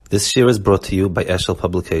This year is brought to you by Eshel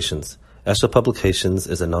Publications. Eshel Publications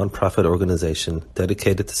is a non-profit organization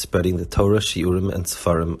dedicated to spreading the Torah, Shiurim, and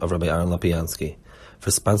Sefarim of Rabbi Aaron Lapiansky. For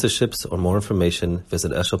sponsorships or more information,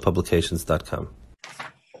 visit eshelpublications.com.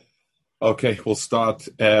 Okay, we'll start.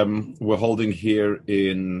 We're holding here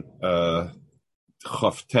in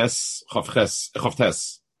Chavtes.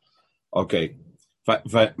 Okay.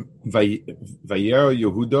 Vayer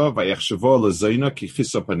Yehuda vayechshavo lezoina ki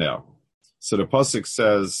chisa paneh. So the pasuk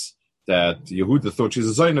says that Yehuda thought she's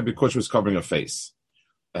a zoina because she was covering her face.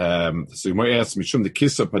 So you might ask, Mishum the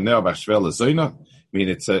kisa paneh vayechshavo lezoina. I mean,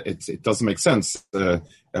 it doesn't make sense. A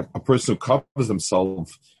person who covers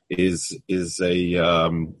themselves is a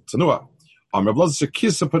tanua.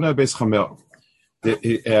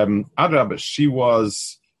 She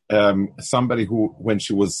was somebody who, when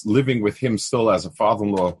she was living with him still as a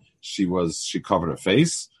father-in-law, she covered her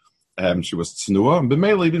face. She was tznua, and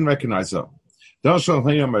B'meila he didn't recognize her. So,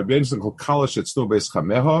 and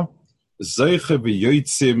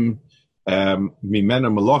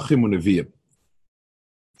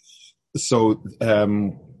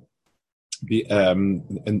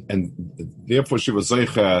therefore she was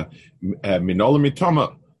zeicha minola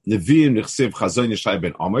mitama neviim nichsev chazon yishai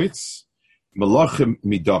ben amitz malachim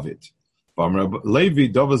midavid. Levi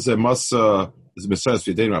David ze masa zmesaras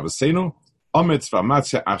v'yedein rabbeinu amitz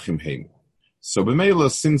v'amatzia achim heim. So b'meila,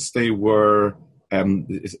 since they were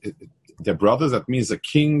their brothers, that means a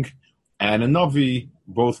king and a navi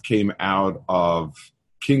both came out of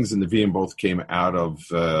kings, and Nevi'im both came out of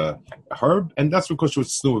Herb, and that's because she was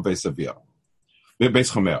Snua Beis Avia.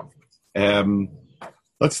 Beis Chomer.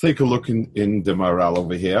 Let's take a look in the Maharal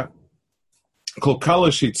over here. Kol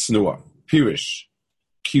kala shit Snua, Pirish.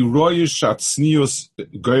 Ki royish shat Snius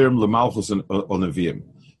goyim lemalchus on Nevi'im.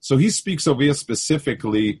 So he speaks over here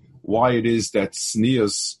specifically why it is that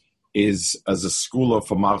Snius is as a scholar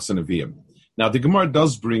for Malchus and Nevi'im. Now the Gemara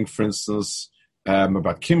does bring, for instance,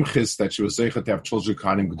 about Kimchis, that she was zeicha to have children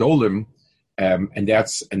kanim gdolim, and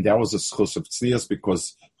that was a schus of tznius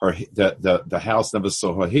because the house never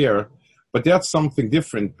saw her hair. But that's something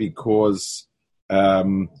different because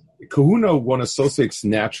kahuna one associates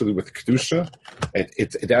naturally with kedusha.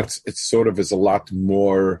 It sort of is a lot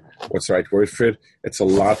more. What's the right word for it? It's a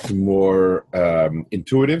lot more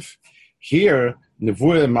intuitive. Here,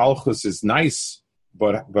 nevuah and malchus is nice,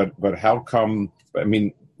 but how come? I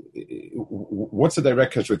mean, what's the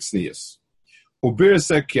direct catch with tznius?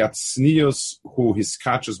 Ubirse kiat tznius hu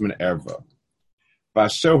hiskachus min erva.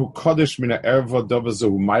 Basher hu kodesh min erva davazu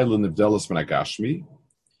hu mailu nevdelos min agashmi.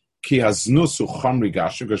 Ki haznus hu chamri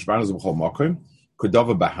gashmi gashbarnus b'chol mokim.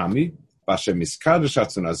 Kudava bahami. Basher miskadesh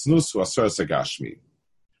atzun haznus hu asoras agashmi.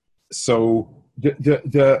 So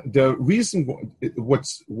the reason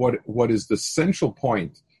what is the central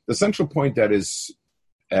point? The central point that is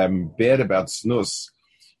bad about tznius.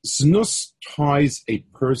 Znus ties a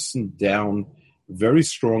person down very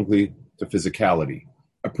strongly to physicality.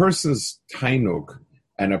 A person's tainug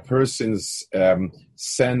and a person's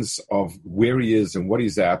sense of where he is and what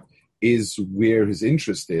he's at is where his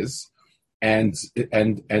interest is. And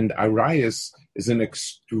Arias is an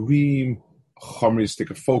extreme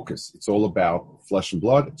chomristic focus. It's all about flesh and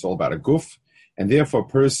blood. It's all about a guf. And therefore a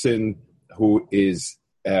person who is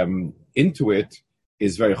into it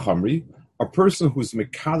is very chomri. A person who's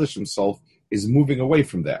mekadosh himself is moving away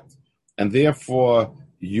from that, and therefore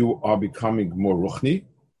you are becoming more ruchni.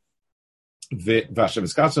 So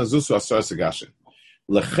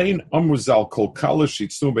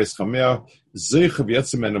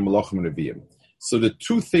the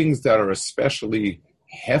two things that are especially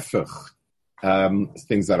hefech,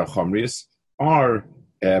 things that are chomrius, are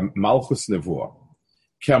malchus nevuah.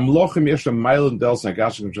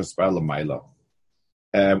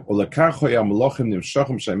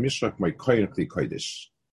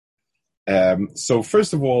 So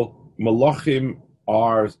first of all, malachim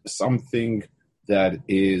are something that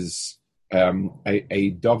is a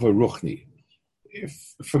davar ruchni,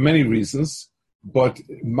 for many reasons, but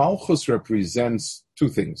malchus represents two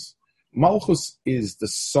things. Malchus is the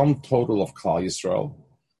sum total of Klal Yisrael.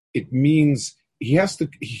 It means he has to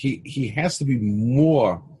be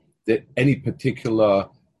more than any particular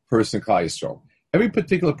person in Klal Yisrael. Every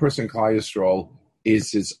particular person in Klal Yisrael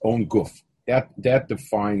is his own guf. That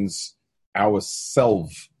defines our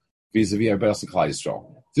self vis-a-vis our person in Klal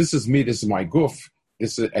Yisrael. This is me. This is my guf.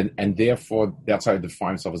 And therefore that's how I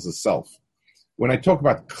define myself as a self. When I talk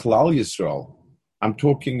about Klal Yisrael, I'm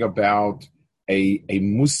talking about a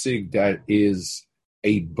musig that is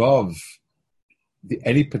above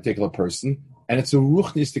any particular person, and it's a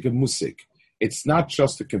ruchnistic musig. It's not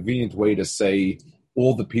just a convenient way to say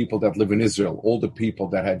all the people that live in Israel, all the people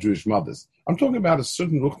that had Jewish mothers. I'm talking about a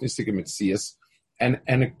certain ruchnistic mitzias, and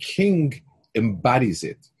a king embodies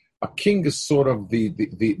it. A king is sort of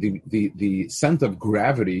the center of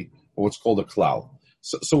gravity of what's called a klal.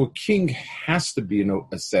 So a king has to be, in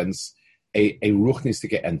a sense, a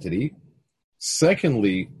ruchnistic entity.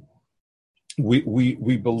 Secondly,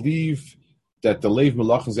 we believe that the Leiv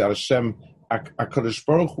Melachim Zeh Hashem, HaKadosh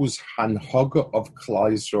Baruch Hu's hanhaga of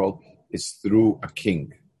Klal Yisrael is through a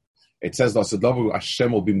king. It says that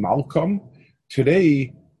Hashem will be Malcolm.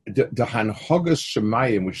 Today, the hanhaga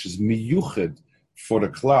Shemayim, which is miyuched for the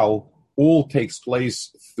Klal, all takes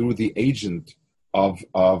place through the agent of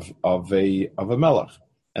a melech,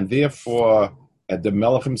 and therefore the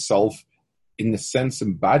melech himself, in a sense,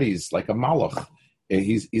 embodies like a malach.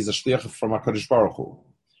 He's a shliach from HaKadosh Baruch Hu.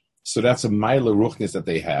 So that's a mila ruchnis that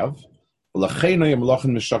they have. And that's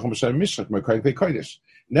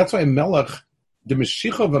why a melech, the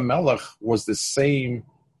Mashiach of a melech was the same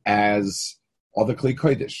as other Kli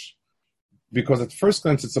Kodesh. Because at first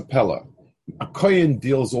glance it's a pella. A Kohen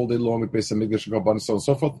deals all day long with Beis HaMikdash and Rabban and so on and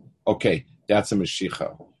so forth. Okay, that's a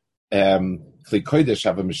Mashiach. Kli Kodesh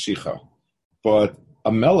have a Mashiach. But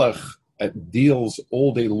a melech deals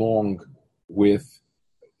all day long with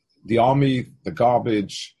the army, the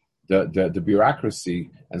garbage, the bureaucracy,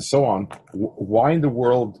 and so on. Why in the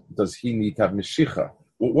world does he need to have Mashiach?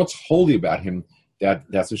 What's holy about him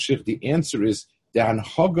that's Mashiach? The answer is the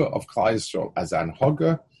Hanhaga of Klal Yisrael as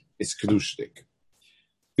Hanhaga is Kedushdik.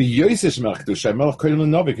 The Yosesh Melech Kedusha, Melech Kohen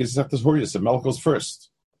Lenovik, is that this Horius, the Melech goes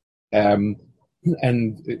first. And,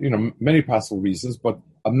 many possible reasons, but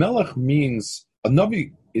a Melech means, a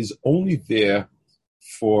Navi is only there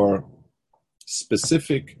for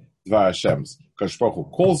specific Dvar Hashem's. Kadosh Baruch Hu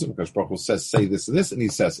calls him, Kadosh Baruch Hu says, say this and this, and he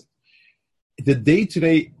says it. The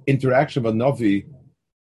day-to-day interaction of a Navi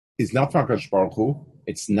is not from Kadosh Baruch Hu,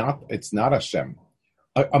 it's not Hashem.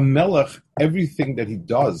 A Melech, everything that he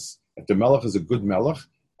does, if the Melech is a good Melech,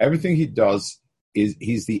 everything he does is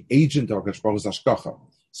he's the agent of Kadosh Baruch Hu's Hashgacha.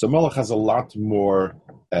 So Melech has a lot more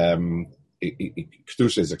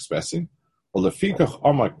Kedusha is expressing. Lefikach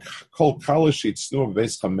Amar Kol Kalosh Yitznu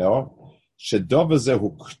Beis Chamel Shedov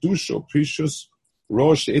Zehu Kedusha Precious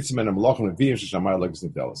Rosh Eitzmen Amlachim Levim Sheshamay Legs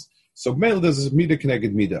Nedelas. So Mel does a mida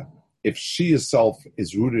connected mida. If she herself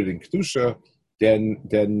is rooted in Kedusha, then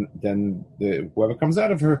whoever comes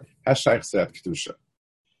out of her has shaykh that Kedusha.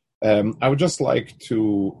 I would just like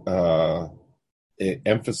to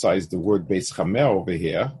emphasize the word Beis Chamel over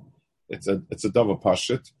here. It's a double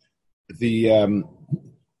pashut. The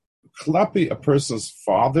klapi, a person's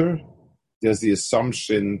father, there's the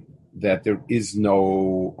assumption that there is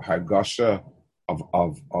no hargasha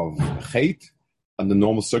of chait under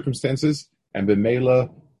normal circumstances, and b'meila,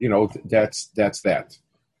 that's that.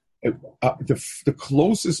 The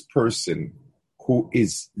closest person who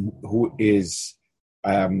is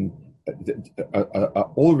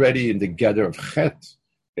already in the gather of chet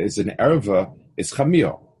is an erva, is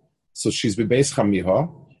chamiha. So she's bebeis chamiha,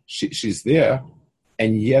 she's there,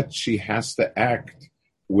 and yet she has to act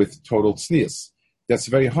with total tznius. That's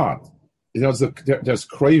very hard. There's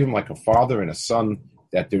craving like a father and a son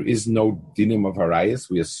that there is no dinim of harayas.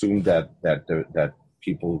 We assume that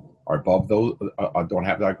people are above those, don't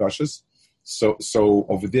have that gushes. So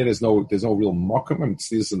over there, there's no real mokum. I mean,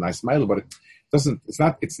 tznius is a nice mile, but it's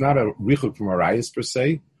not a richuk from harayas per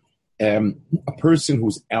se. A person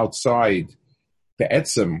who's outside the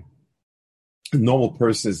etzem, a normal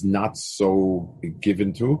person is not so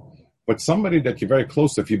given to, but somebody that you're very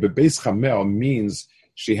close to, if you're bebeis chameh, means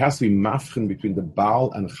she has to be mafchen between the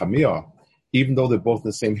Baal and Chamia, even though they're both in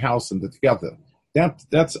the same house and they're together.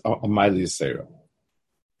 That's a Maili Yisera.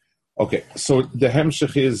 Okay, so the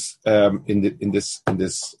Hemshech is in this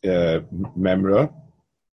memra.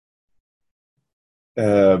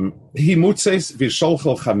 He mutzeis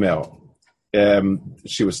v'sholchel Chamel.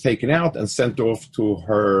 She was taken out and sent off to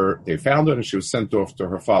her. They found her, and she was sent off to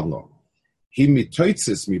her father-in-law. He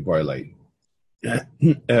mitoitzis mi boilei.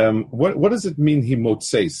 What does it mean? He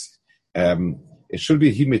motzeis. It should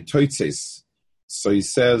be he mitoitzis. So he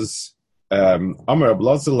says, Amar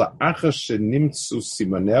Ablazel la'achar shenimtzu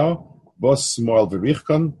simoneo bo smol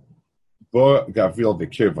v'richkon bo Gavril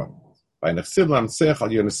v'kirvan. V'nechsid lamtzech al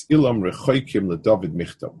yonis ilam rechoikim leDavid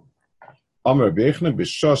michtam. Amar beichna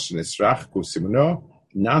b'shosh nisrach ku simoneo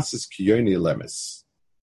nasis kiyoni lemes.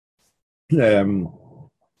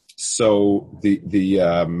 So the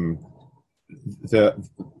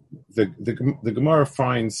Gemara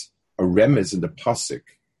finds a remez in the pasuk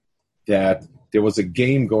that there was a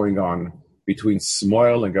game going on between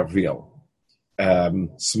Smoil and Gavril.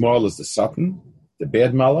 Smoil is the Satan, the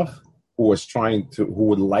bad malach, who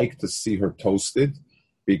would like to see her toasted,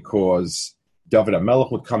 because David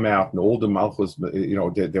HaMelech would come out and all the Malchus,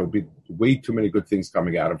 there would be way too many good things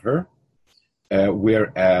coming out of her,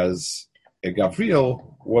 whereas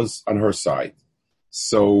Gavriel was on her side.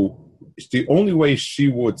 So the only way she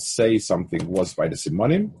would say something was by the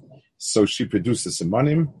Simonim. So she produced the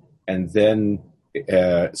Simonim, and then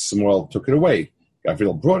Samuel took it away.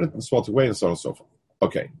 Gavriel brought it and Samuel took it away, and so on and so forth.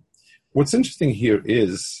 Okay. What's interesting here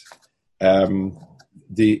is Gavriel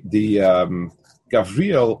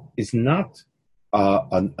is not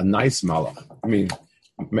a nice malach. I mean,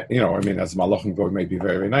 as malachim go, it may be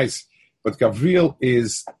very, very nice, but Gavriel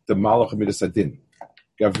is the malach midas hadin.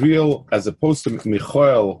 Gavriel, as opposed to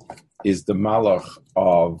Michael, is the malach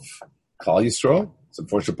of Klal Yisrael. It's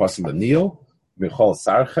unfortunate person Daniel. Michael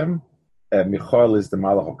Sarchem. Michael is the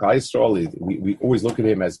malach of Klal Yisrael. We always look at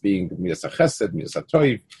him as being midas hachesed, midas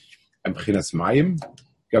hatoiv, and B'chinas Mayim.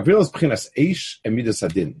 Gavriel is B'chinas Eish and Midas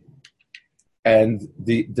Hadin. And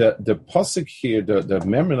the pasuk here, the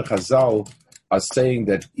Memra and Chazal are saying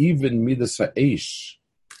that even Midas Ha'Eish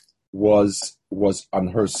was on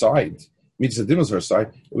her side. Midas Hadin was her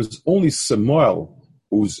side. It was only Samuel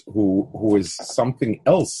who is something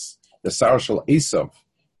else, the Sarashal Esav,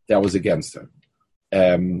 that was against her.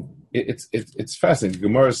 It's fascinating.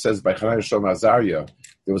 Gemara says by Chanai Shom Azariah,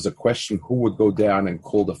 there was a question who would go down and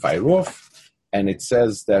call the fire off, and it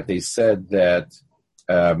says that they said that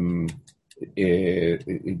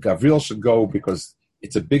Gavriel should go because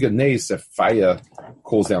it's a bigger nace if fire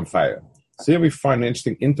calls down fire. So here we find an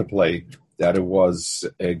interesting interplay that it was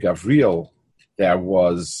Gavriel that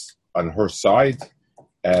was on her side,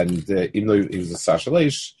 and even though he was a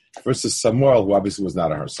Sashalesh, versus Samuel, who obviously was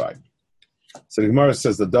not on her side. So the Gemara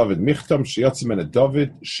says that David Michtam Shiyatzim and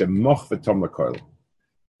David Shemoch V'Tom Lakoil.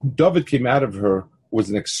 David came out of her was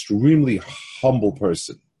an extremely humble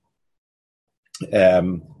person.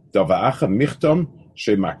 Davacha Michtam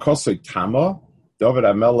Shemakosoi Tama. David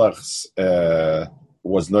HaMelech's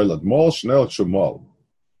was Noilad Mol Shnoilad Shumol.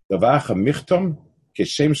 Davacha Michtam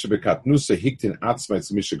Keshem Shebekatnusa Hiktin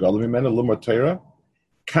Atzmaitz Mishagolim Mimena Lumar Torah.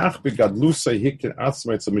 Kach Begadlusa Hiktin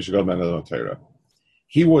Atzmaitz Mishagolim Mimena Lumar Torah.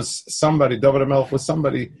 He was somebody, David HaMelech was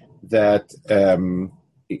somebody that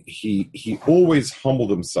he always humbled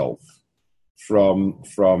himself from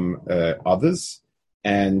others,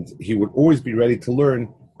 and he would always be ready to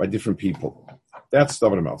learn by different people. That's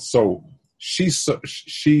David HaMelech. So she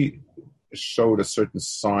showed a certain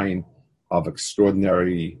sign of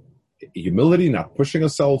extraordinary humility, not pushing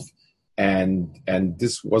herself, and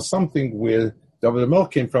this was something where David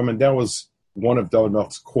HaMelech came from, and that was one of David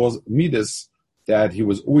HaMelech's cause midas, that he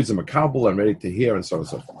was always a makabel and ready to hear, and so on and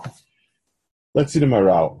so forth. Let's see the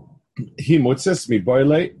moral. He motzes mi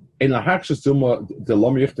boile in la hakshus duma de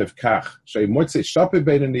lom yichtev kach shei motzes shape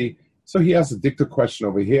beinani. So he has a dicta question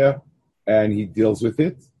over here, and he deals with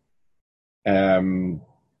it. And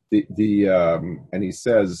he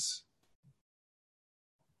says,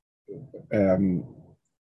 we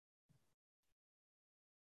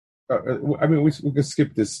can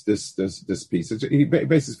skip this piece. He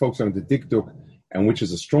basically focuses on the dikduk, and which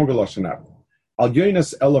is a stronger lashon hara. Al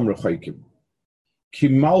yonas elam rechaykim ki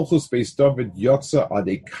malchus beis David yotza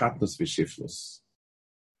adei katnus v'shiflus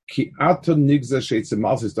ki ato nigza sheitze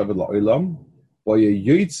malchus David la'olam v'ye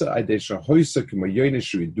yotza adei shahoysa k'ma yoyna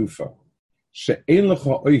shuridufa she'en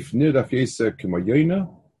lecha oif nirdaf yotza k'ma yoyna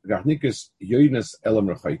v'gachnikus yonas elam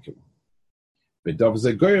rechaykim v'dav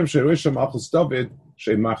ze goyim she'roisha malchus David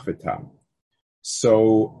she'mach v'tam.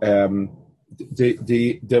 So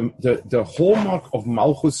the hallmark of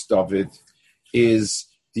Malchus David is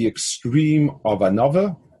the extreme of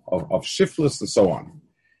another, of shiftless and so on.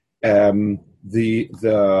 He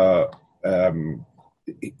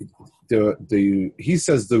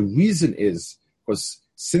says the reason is because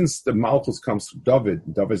since the Malchus comes from David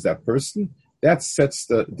is that person, that sets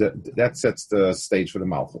the stage for the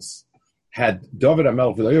Malchus. Had David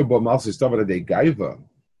HaMelech Malchus David a gaiva,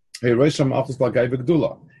 Malchus la gaiva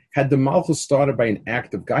gdula. Had the Malchus started by an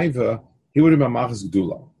act of gaiva, he would have been Malchus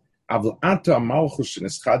gdula. Avl ata Malchus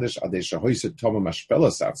sheneschadish adesha hoyse toma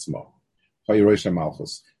mashpelas atzmo. Hoyroisha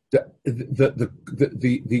Malchus. The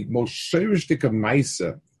most shirishdik of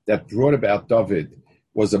Maisa that brought about David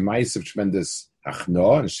was a Maisa of tremendous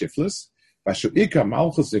achna and shiftless. Vashuika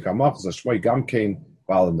Malchus ashmoy gamkein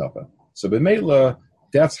valanava. So b'meila,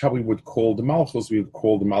 that's how we would call the Malchus. We would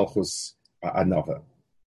call the Malchus another.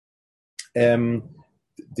 I'd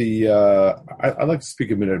like to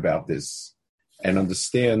speak a minute about this and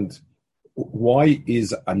understand why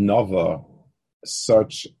is another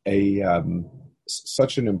such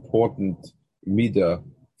an important midah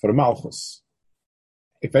for the Malchus.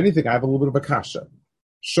 if anything, I have a little bit of a kasha.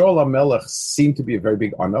 Shaul HaMelech seemed to be a very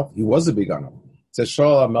big anav. He was a big anav. It says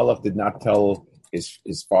Shaul HaMelech did not tell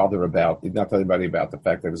his father did not tell anybody about the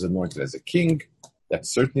fact that he was anointed as a king. That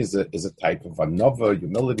certainly is a type of anava,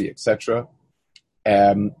 humility, etc.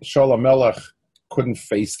 Shaul HaMelech couldn't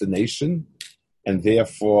face the nation, and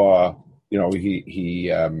therefore,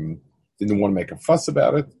 he didn't want to make a fuss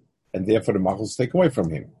about it, and therefore the malchus was taken away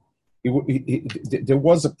from him. There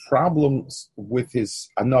was a problem with his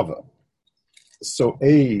anava. So,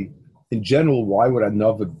 in general, why would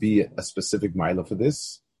anava be a specific milah for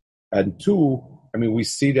this? And two, we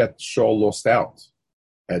see that Shaul lost out,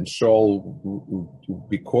 and Shaul,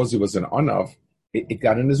 because he was an anav, it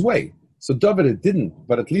got in his way. So David, it didn't,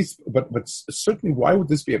 but at least, but certainly, why would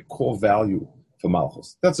this be a core value for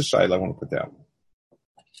malchus? That's a shayla I want to put down.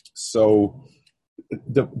 So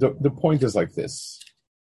the point is like this.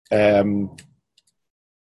 We're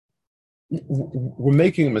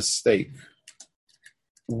making a mistake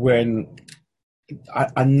when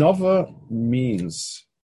another means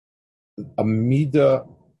a midah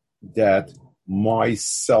that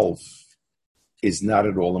myself is not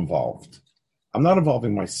at all involved. I'm not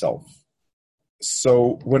involving myself.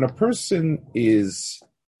 So when a person is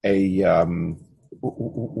when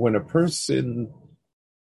a person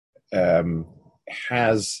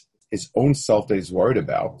has his own self that he's worried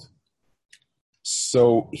about,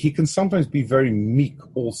 so he can sometimes be very meek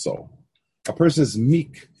also. A person is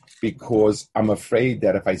meek because I'm afraid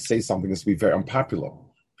that if I say something, it's going to be very unpopular.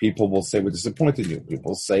 People will say we're disappointed in you.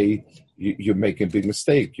 People say you're making a big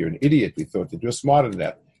mistake. You're an idiot. We thought that you're smarter than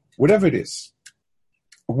that. Whatever it is.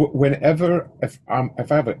 Whenever, if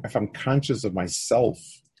I'm conscious of myself,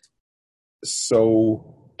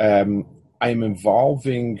 so I'm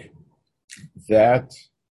involving that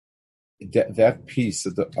piece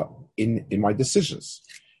of in my decisions.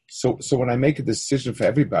 So when I make a decision for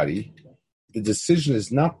everybody, the decision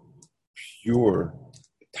is not pure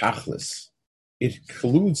tachlis. It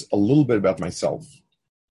includes a little bit about myself.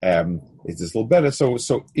 It's just a little better. So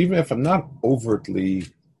even if I'm not overtly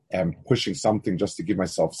pushing something just to give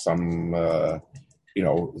myself some,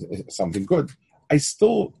 something good, I'm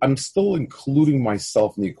still including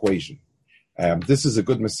myself in the equation. This is a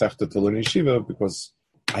good Masechta to learn in Yeshiva because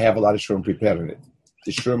I have a lot of shurim prepared in it.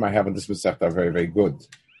 The shurim I have in this Masechta are very, very good.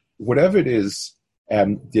 Whatever it is,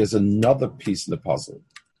 there's another piece of the puzzle.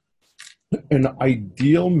 An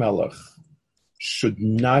ideal melech should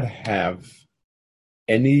not have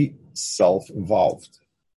any self involved.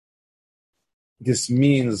 This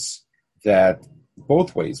means that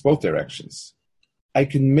both ways, both directions. I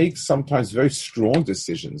can make sometimes very strong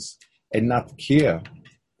decisions and not care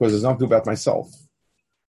because it's not about myself.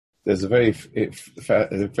 There's a very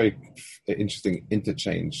interesting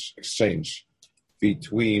exchange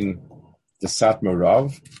between the Satmar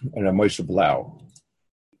Rav and Moshe Blau.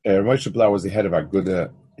 Moshe Blau was the head of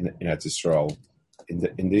Agadot in Eretz Yisrael in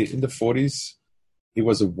the 40s. He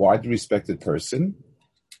was a widely respected person,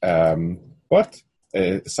 but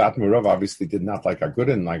Satmar Rav obviously did not like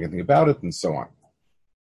Agadot and like anything about it, and so on.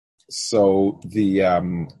 So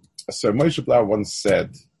Moshe Blau once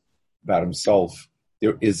said about himself,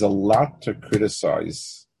 there is a lot to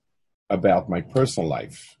criticize about my personal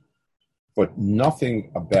life, but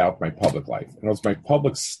nothing about my public life. In other words, my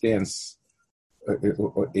public stance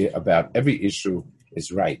about every issue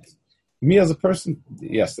is right. Me as a person,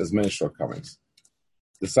 yes, there's many shortcomings.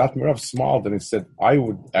 The Satmar Rav smiled and he said, I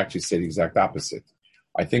would actually say the exact opposite.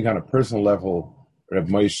 I think on a personal level, Reb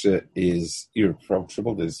Moshe is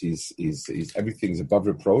irreproachable. He's everything's above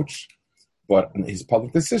reproach, but his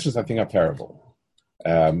public decisions, I think, are terrible.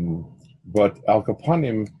 But Al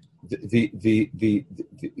Kapanim, the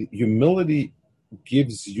humility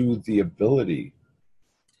gives you the ability.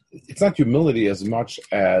 It's not humility as much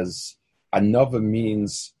as another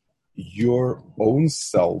means your own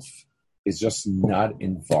self is just not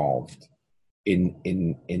involved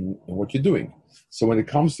in what you're doing. So when it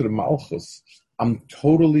comes to the Malchus, I'm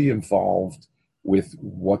totally involved with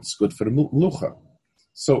what's good for the Melucha.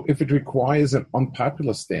 So if it requires an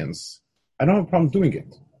unpopular stance, I don't have a problem doing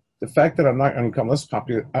it. The fact that I'm not going to become less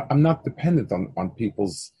popular, I'm not dependent on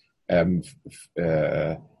people's,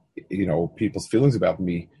 people's feelings about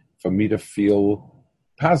me for me to feel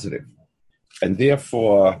positive. And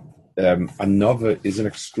therefore, another is an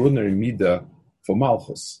extraordinary midah for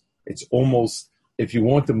Malchus. It's almost, if you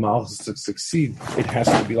want the Malchus to succeed, it has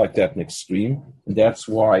to be like that in extreme. And that's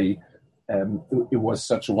why it was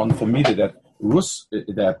such a wonderful midah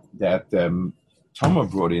that Tama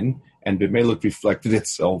brought in, and B'melech reflected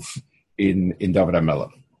itself in David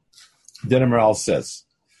HaMelech. Then Amaral says,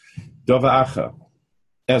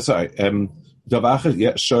 Davacher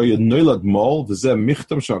shoy noilad mol v'zeh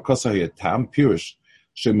michtam shakasa hayatam pirish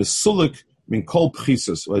shemesulik min kol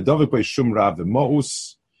pchisus v'davik by shum rav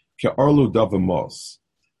v'maus ke'arlu dav v'maus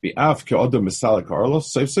v'af ke'odam misalik arla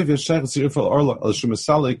seif yeshach tzirifal arla al shum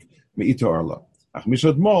misalik me'ita arla ach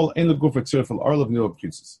mishad mol ein leguf tzirifal arla v'nil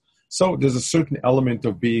pchisus. So there's a certain element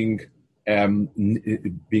of being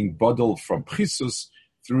bundled from pchisus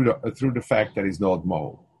through the fact that he's not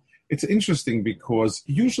mol. It's interesting because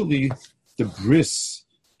usually the bris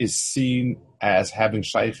is seen as having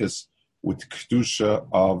shaykhis with kedusha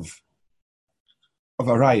of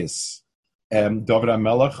arayis. David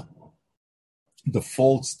HaMelech, the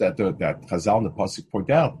faults that Chazal and the pasuk point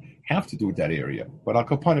out have to do with that area. But I'll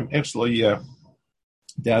upon him actually,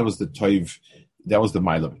 that was the toiv, that was the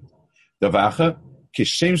mailam. Davacha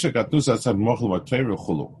kishem shekatnus atzad mochel matayru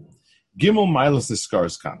chulu. Gimel mailas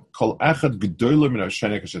niskars kan kol achad gedolim min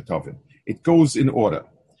hashenek hashatovin. It goes in order.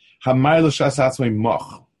 Hamayla shas atzmei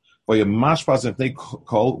moch v'yem mashpaz if they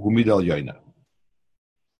call humid el yoina.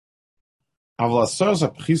 Aval asar za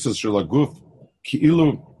pchisos shel haguf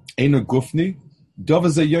ki'ilu einu gufni dov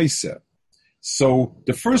ze yoyse. So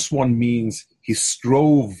the first one means he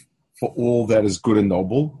strove for all that is good and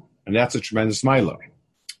noble, and that's a tremendous mila.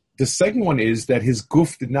 The second one is that his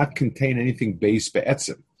guf did not contain anything base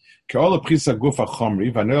be'etzim. Ke'ola pchisa guf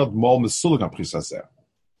ha'chomri v'anoyad mol mesulig ha'pchisa zeh.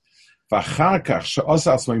 V'achar kach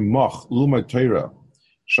she'osa atzmei moch l'umad Torah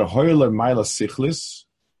she'hoyer le'mayla sichlis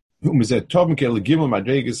u'mizeh tovim ke'legimel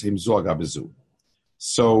madreges himzu agabezu.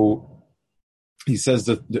 So he says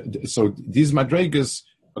that so these madreges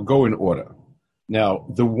go in order. Now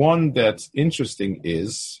the one that's interesting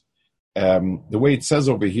is the way it says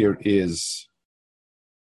over here is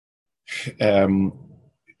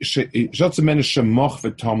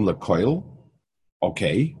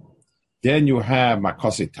okay. Then you have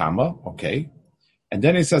Makose Tama, okay. And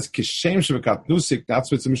then it says, Kishem Shebekat Lusik,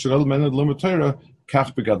 that's what's in Mishagel Menad Lumatera,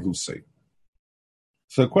 Kach Begad Lusik.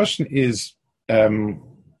 So the question is,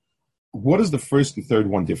 what is the first and third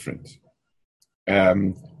one different?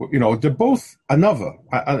 They're both another.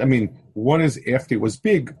 I mean, one is after it was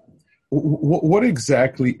big. What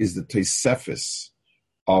exactly is the Tosefes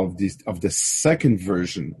of the second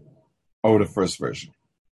version or the first version?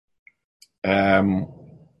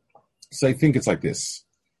 So I think it's like this.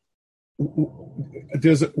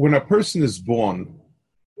 When a person is born,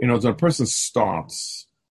 when a person starts,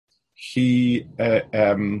 he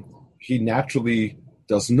naturally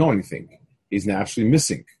doesn't know anything. He's naturally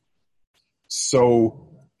missing.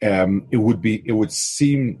 So it would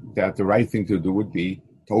seem that the right thing to do would be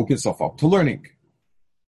to open yourself up to learning.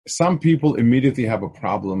 Some people immediately have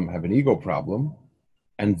an ego problem,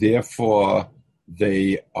 and therefore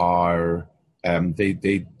they are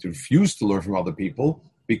they refuse to learn from other people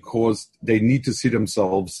because they need to see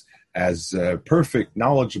themselves as perfect,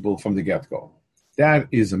 knowledgeable from the get-go. That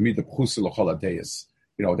is a midah pchusa l'chol hadeis.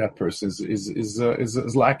 That person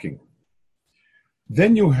is lacking.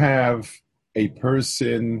 Then you have a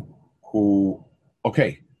person who,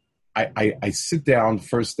 I sit down the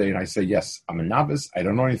first day and I say, yes, I'm a novice. I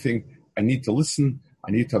don't know anything. I need to listen.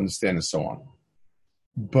 I need to understand, and so on.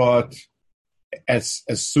 But as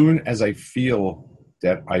soon as I feel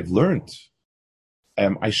that I've learned,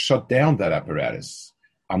 I shut down that apparatus.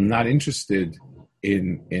 I'm not interested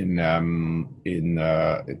in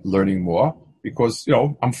learning more because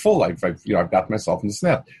I'm full. I've got myself in this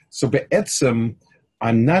net. So be'etzem,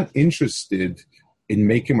 I'm not interested in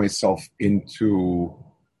making myself into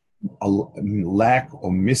a lack or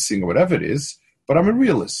missing or whatever it is, but I'm a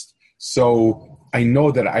realist. So I know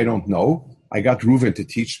that I don't know. I got Reuven to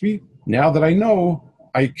teach me. Now that I know,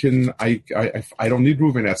 I don't need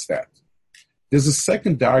Reuven, that's that. There's a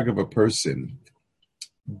second darg of a person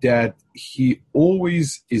that he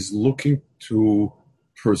always is looking to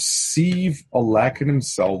perceive a lack in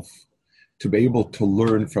himself to be able to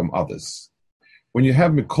learn from others. When you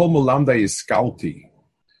have Mikol Melamda Yiskalti,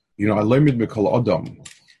 I learned Mikol Adam,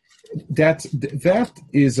 that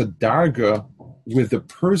is a darga where the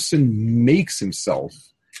person makes himself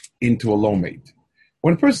into a lomate.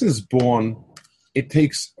 When a person is born, it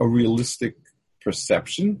takes a realistic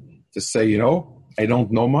perception to say, I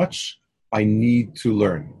don't know much, I need to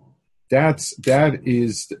learn. That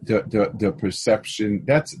is the perception.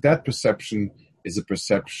 That perception is a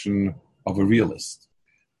perception of a realist.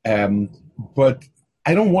 But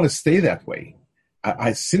I don't want to stay that way.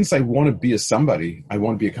 Since I want to be a somebody, I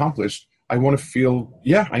want to be accomplished, I want to feel,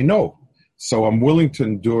 I know. So I'm willing to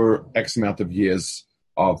endure X amount of years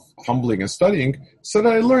of humbling and studying so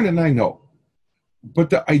that I learn and I know. But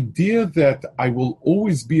the idea that I will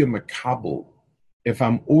always be a makabel if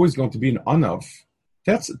I'm always going to be an anav,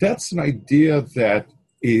 That's an idea that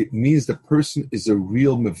it means the person is a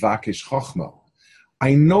real mevakesh chachma.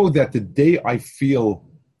 I know that the day I feel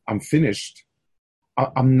I'm finished,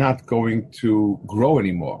 I'm not going to grow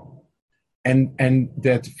anymore. And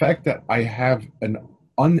that fact that I have an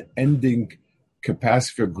unending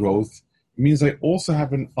capacity for growth means I also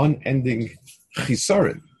have an unending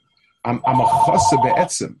chisaron. I'm a chasa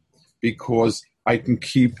be'etzim because I can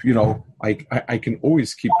keep, I can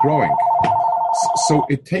always keep growing. So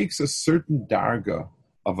it takes a certain darga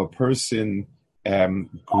of a person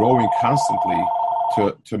growing constantly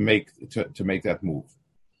to make that move.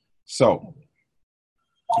 So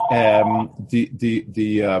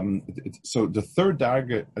so the third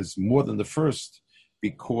darga is more than the first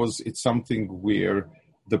because it's something where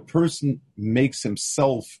the person makes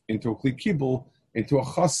himself into a kli kibul, into a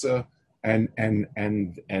chasa, and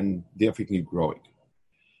therefore he can keep growing.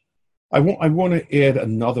 I want to add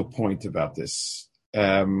another point about this.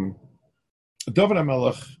 David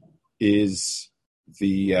HaMelech is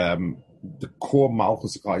the core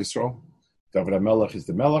Malchus of Yisrael. David HaMelech is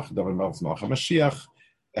the Melech. David HaMelech is Melech HaMashiach.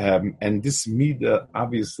 And this midah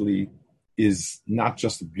obviously is not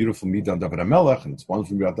just a beautiful midah on David HaMelech, and it's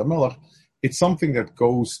wonderful midah on David HaMelech. It's something that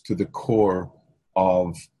goes to the core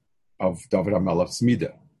of David HaMelech's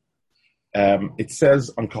midah. It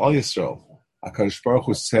says on Klal Yisrael, HaKadosh Baruch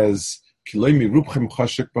Hu says,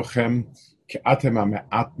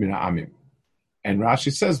 and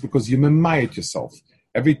Rashi says, because you memayit yourself.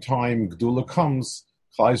 Every time Gdula comes,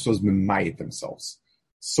 Klal Yisrael is memayit themselves.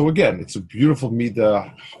 So again, it's a beautiful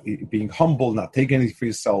midah, being humble, not taking anything for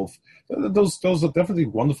yourself. Those are definitely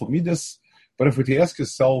wonderful midas. But if you ask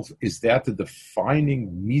yourself, is that the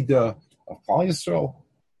defining midah of Klal Yisrael?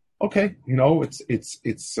 Okay,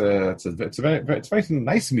 it's a very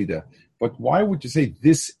nice midah. But why would you say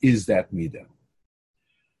this is that midah?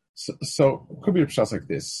 So it could be a pshat like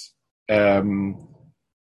this. HaKadosh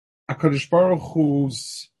Baruch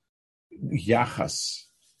Hu's yachas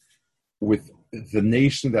with the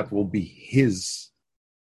nation that will be his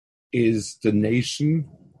is the nation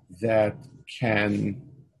that can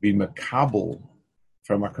be makabel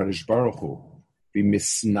from HaKadosh Baruch Hu, be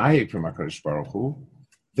misnayek from HaKadosh Baruch Hu,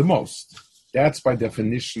 the most. That's by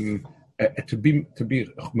definition, to be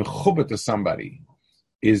mechubet to somebody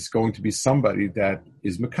is going to be somebody that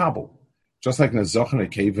is makabel. Just like Nazoch and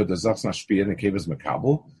Akeva, the Zoch Nashpia and Akeva is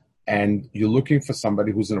makabel, and you're looking for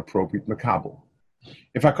somebody who's an appropriate makabel.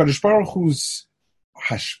 If HaKadosh Baruch Hu's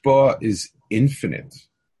hashpah is infinite,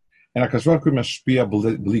 and HaKadosh Baruch Hu mashpia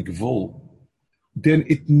b'li gvul, then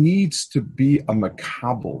it needs to be a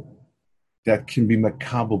makabel that can be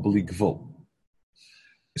makabel b'li gvul.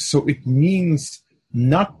 So it means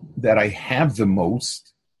not that I have the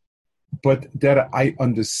most, but that I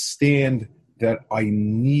understand that I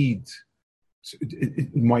need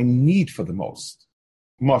my need for the most.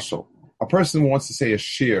 Marshall, a person wants to say a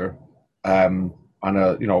shir on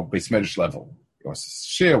a base medrash level. He wants to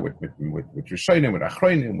share with Rishonim, with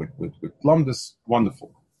Achronim, with Lamdas.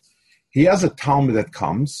 Wonderful. He has a Talmud that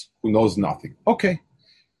comes who knows nothing. Okay,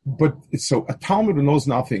 but so a Talmud who knows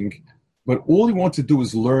nothing, but all he wants to do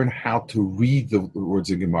is learn how to read the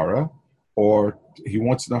words in Gemara, or he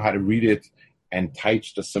wants to know how to read it and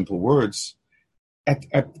teach the simple words. At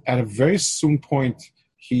a very soon point,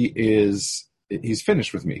 he's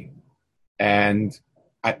finished with me, and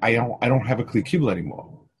I don't have a kli kibul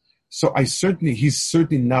anymore. So he's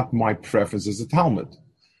certainly not my preference as a Talmud.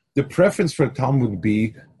 The preference for a Talmud would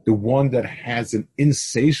be the one that has an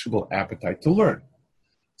insatiable appetite to learn.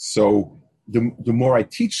 So the more I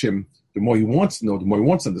teach him, the more he wants to know, the more he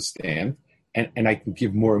wants to understand, and I can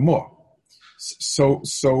give more and more. So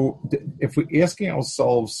if we're asking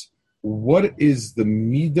ourselves, what is the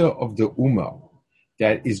midah of the ummah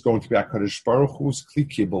that is going to be HaKadosh Baruch Hu's kli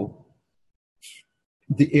kibul?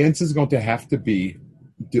 The answer is going to have to be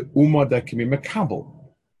the ummah that can be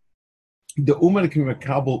makabel. The ummah that can be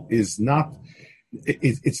makabel is not,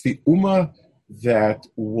 it's the ummah that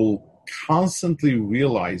will constantly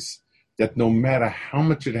realize that no matter how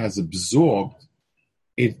much it has absorbed,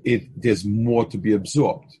 there's more to be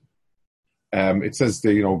absorbed. It says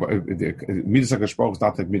that, Midas HaKadosh Baruch is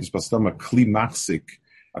not like Midas Bastam, a kli machzik,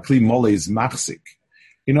 a kli mole is machzik.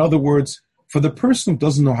 In other words, for the person who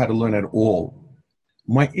doesn't know how to learn at all,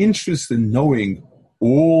 my interest in knowing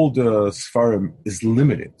all the Sfarim is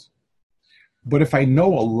limited. But if I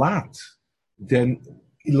know a lot, then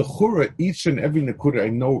L'chura, each and every Nakuda I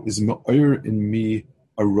know is ma'ir in me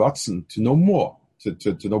a ratzon to know more,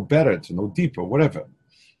 to know better, to know deeper, whatever.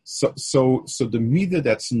 So the midah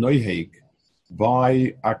that's noiheg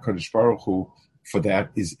by HaKadosh Baruch Hu for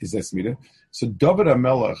that is this midah. So David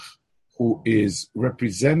HaMelech who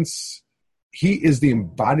represents, he is the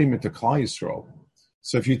embodiment of Klal Yisrael.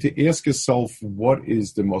 So if you to ask yourself what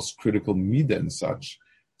is the most critical midah and such,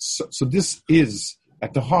 so this is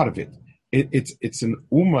at the heart of it. It's an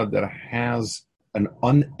ummah that has an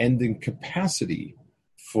unending capacity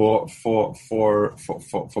for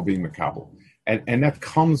being makabel, and that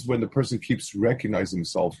comes when the person keeps recognizing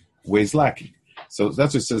himself where he's lacking. So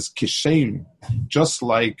that's what it says kishem, just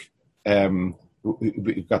like so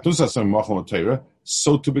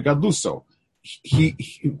to be gadluso. He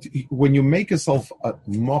when you make yourself a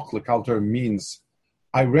mochlek alter means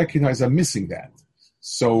I recognize I'm missing that.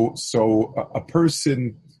 So a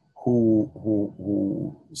person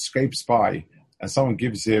who scrapes by and someone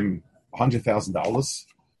gives him $100,000.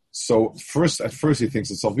 So at first he thinks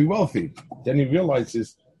himself be wealthy. Then he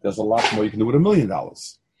realizes there's a lot more you can do with $1 million.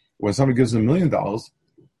 When somebody gives him $1 million,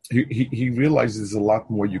 he realizes there's a lot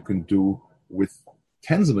more you can do with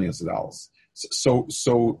tens of millions of dollars. So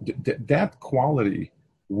that quality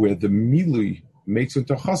where the milui makes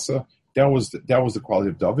into chasa, that was the quality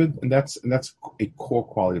of David, and that's a core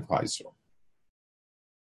quality of Klal Yisrael.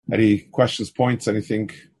 Any questions, points, anything?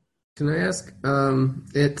 Can I ask?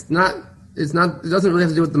 It doesn't really have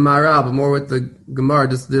to do with the Maharal, but more with the Gemara,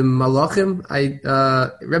 just the Malachim.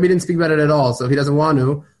 Rebbe didn't speak about it at all, so he doesn't want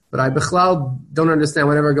to. But I bechlal don't understand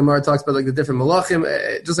whenever Gemara talks about like the different Malachim.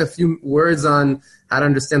 Just a few words on how to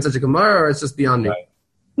understand such a Gemara, or it's just beyond me.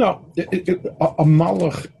 No, a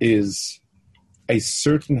Malach is a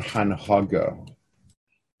certain hanhaga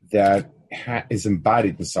that is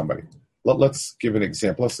embodied in somebody. Let's give an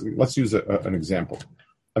example. Let's use an example.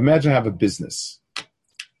 Imagine I have a business,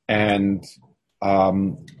 and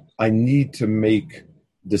I need to make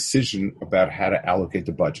decision about how to allocate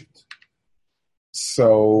the budget.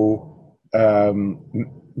 So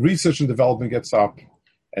research and development gets up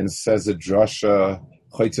and says a drasha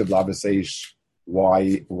chaytzev labes eish,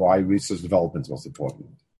 why research and development is most important.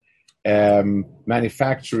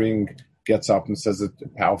 Manufacturing gets up and says a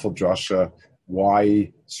powerful drasha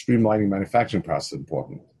why streamlining manufacturing process is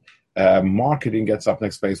important. Marketing gets up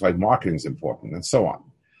next space why marketing is important, and so on.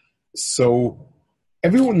 So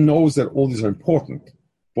everyone knows that all these are important,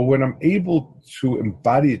 but when I'm able to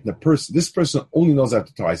embody it in a person, this person only knows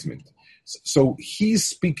advertisement. So he's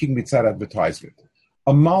speaking mitzad advertisement.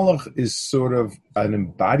 A malach is sort of an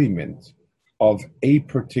embodiment of a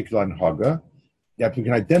particular anhaga that we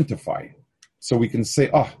can identify. So we can say,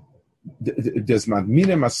 there's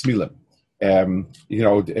madmina masmilim.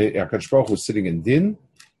 Akadosh Baruch Hu was sitting in din,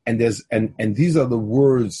 and these are the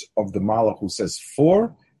words of the malach who says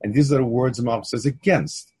for, and these are the words the malach who says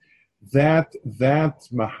against. That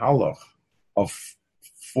mahalach of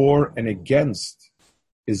for and against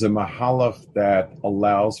is a mahalach that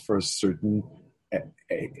allows for a certain, a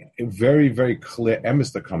very, very clear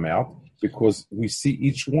emes to come out, because we see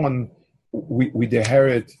each one, we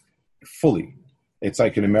inherit fully. It's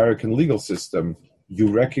like an American legal system. You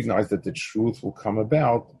recognize that the truth will come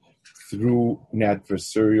about through an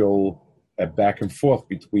adversarial back and forth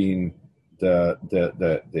between the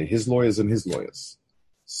his lawyers and his lawyers.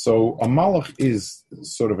 So a malach is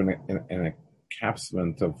sort of an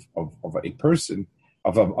encapsulation of a person,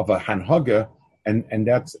 of a hanhaga, and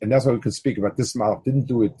that's why we can speak about this malach didn't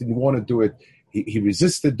do it, didn't want to do it, he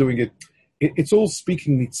resisted doing it. It's all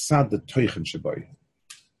speaking mitzad the toichen shabai.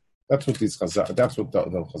 That's what these chazal. That's what the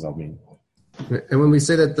chazal mean. And when we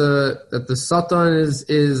say that the Sotah is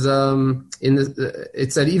in the,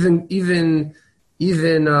 it said even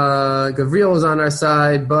Gavriel is on our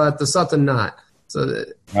side, but the Sotah not. So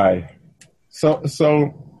right. So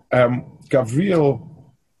Gavriel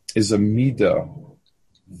is a midah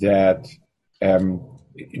that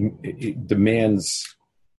it demands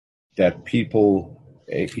that people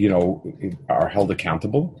are held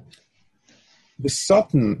accountable. The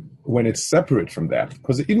Sotah, when it's separate from that,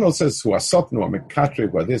 because even though it says who are Sotah or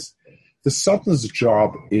Mekatrig or this, the Sotah's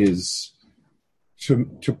job is to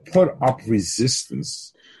put up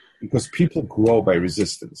resistance, because people grow by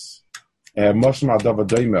resistance. If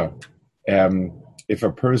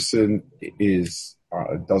a person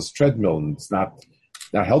does treadmill and it's not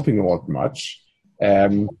helping them all much,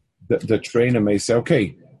 the trainer may say,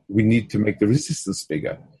 okay, we need to make the resistance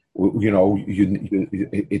bigger.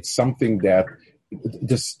 It's something that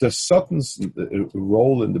the Sotah's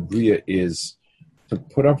role in the Bria is to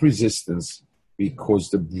put up resistance, because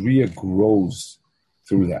the Bria grows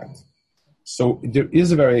through that. So there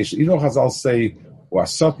is a variation. Chazal say, or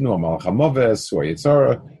Sotah, or Malach HaMoves, or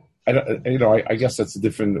Yitzhara. I guess that's a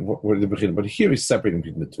different word in the beginning, but here he's separating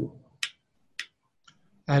between the two.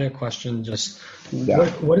 I had a question. Just Yeah.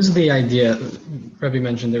 what is the idea? Rebbe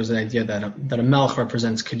mentioned there's an idea that a melech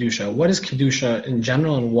represents kedusha. What is kedusha in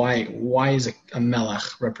general, and why is a melech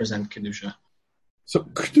represent kedusha? So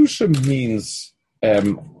kedusha means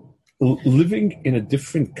living in a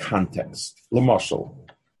different context. L'mashal,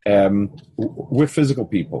 we're physical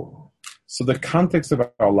people, so the context of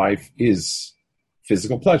our life is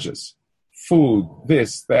physical pleasures, food,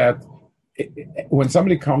 this, that. When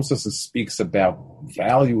somebody comes to us and speaks about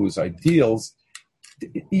values, ideals,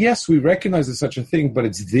 yes, we recognize there's such a thing, but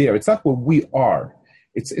it's there. It's not what we are.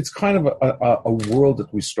 It's kind of a world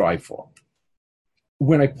that we strive for.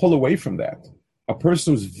 When I pull away from that, a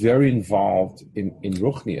person who's very involved in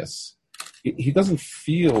Ruchnius, he doesn't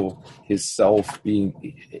feel his self being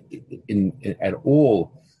in at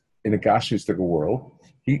all in a Gashmistic world.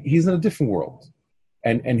 He's in a different world.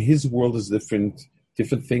 And his world is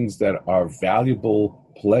different things that are valuable,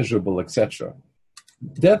 pleasurable, etc.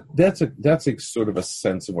 That's a sort of a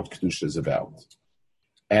sense of what Kedusha is about.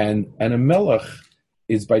 And a melech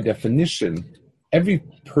is by definition, every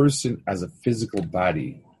person as a physical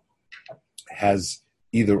body has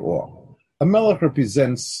either or. A melech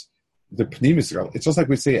represents the pnimis. It's just like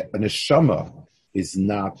we say a neshama is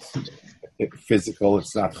not physical.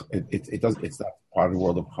 It's not part of the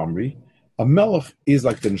world of Hamri. A melech is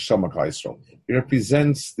like the neshama Klal Yisrael. It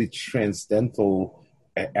represents the transcendental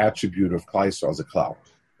attribute of Klal Yisrael as a cloud.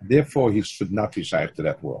 Therefore, he should not be shaykh to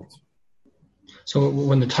that world. So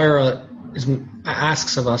when the Torah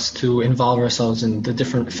asks of us to involve ourselves in the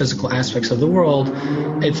different physical aspects of the world,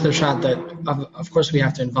 it's the shot that, of course, we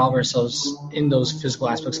have to involve ourselves in those physical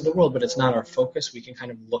aspects of the world, but it's not our focus. We can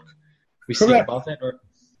kind of look, we see above it. Or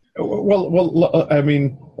Well, I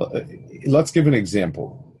mean, let's give an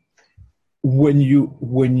example. When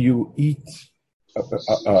you eat, I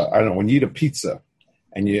don't know, when you eat a pizza,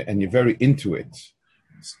 and you're very into it,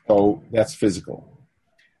 so that's physical.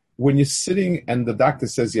 When you're sitting and the doctor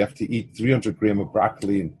says you have to eat 300 grams of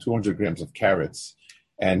broccoli and 200 grams of carrots,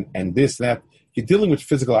 and this, that, you're dealing with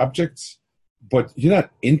physical objects, but you're not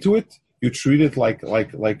into it. You treat it like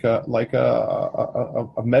a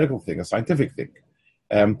medical thing, a scientific thing.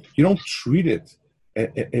 You don't treat it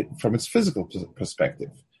from its physical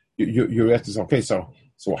perspective. You're asking, okay, so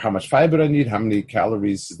how much fiber I need, how many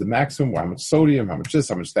calories is the maximum, how much sodium, how much this,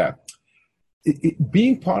 how much that.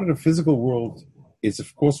 Being part of the physical world is,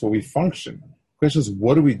 of course, where we function. The question is,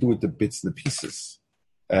 what do we do with the bits and the pieces?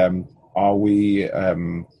 Are we,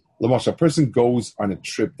 a person goes on a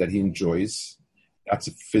trip that he enjoys, that's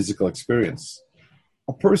a physical experience.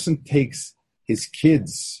 A person takes his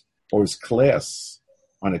kids or his class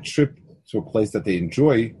on a trip to a place that they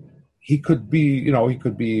enjoy, he could be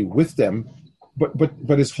with them,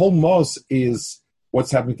 but his whole mos is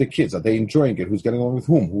what's happening to kids. Are they enjoying it? Who's getting along with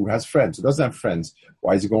whom? Who has friends? Who doesn't have friends?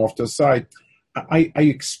 Why is he going off to the side? I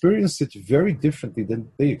experience it very differently than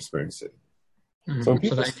they experience it. Mm-hmm.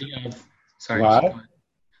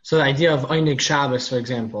 So the idea of Einig Shabbos, for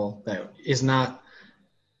example, that is not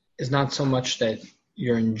so much that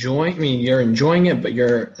you're enjoying. I mean, you're enjoying it, but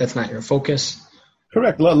that's not your focus.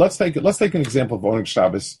 Correct. Let's take an example of Einig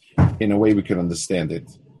Shabbos in a way we can understand it.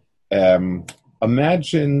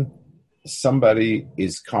 Imagine somebody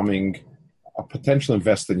is coming, a potential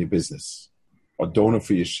investor in your business, or donor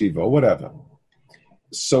for yeshiva, or whatever.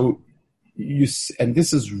 So and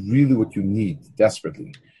this is really what you need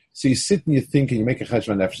desperately. So you sit and you think and you make a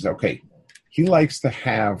cheshbon nefesh and say, okay, he likes to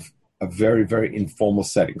have a very, very informal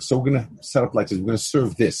setting. So we're going to set up like this. We're going to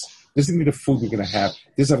serve this. This is going to be the food we're going to have.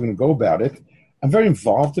 This is how we're going to go about it. I'm very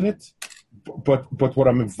involved in it, but what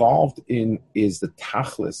I'm involved in is the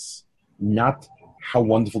tachlis, not how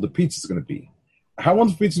wonderful the pizza is going to be. How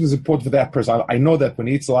wonderful pizza is important for that person. I know that when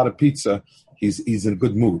he eats a lot of pizza, he's in a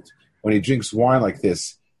good mood. When he drinks wine like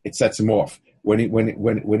this, it sets him off. When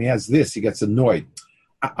he has this, he gets annoyed.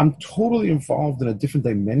 I'm totally involved in a different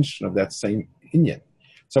dimension of that same inyan.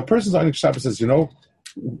 So a person's on Shabbos says,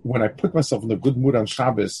 when I put myself in a good mood on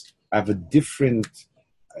Shabbos, I have a different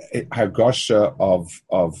hargasha of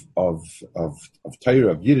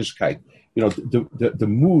Torah, of Yiddishkeit. The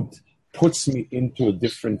mood puts me into a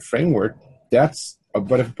different framework.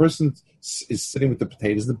 But if a person is sitting with the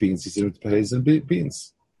potatoes and the beans, he's sitting with the potatoes and the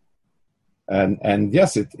beans. And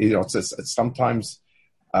yes, it's sometimes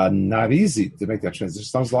not easy to make that transition.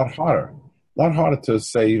 Sometimes a lot harder to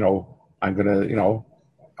say, I'm gonna,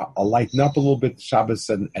 I'll lighten up a little bit Shabbos,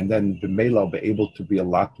 and then the Mela will be able to be a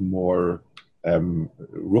lot more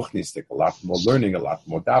ruchnistic, a lot more learning, a lot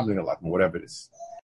more dabbling, a lot more whatever it is.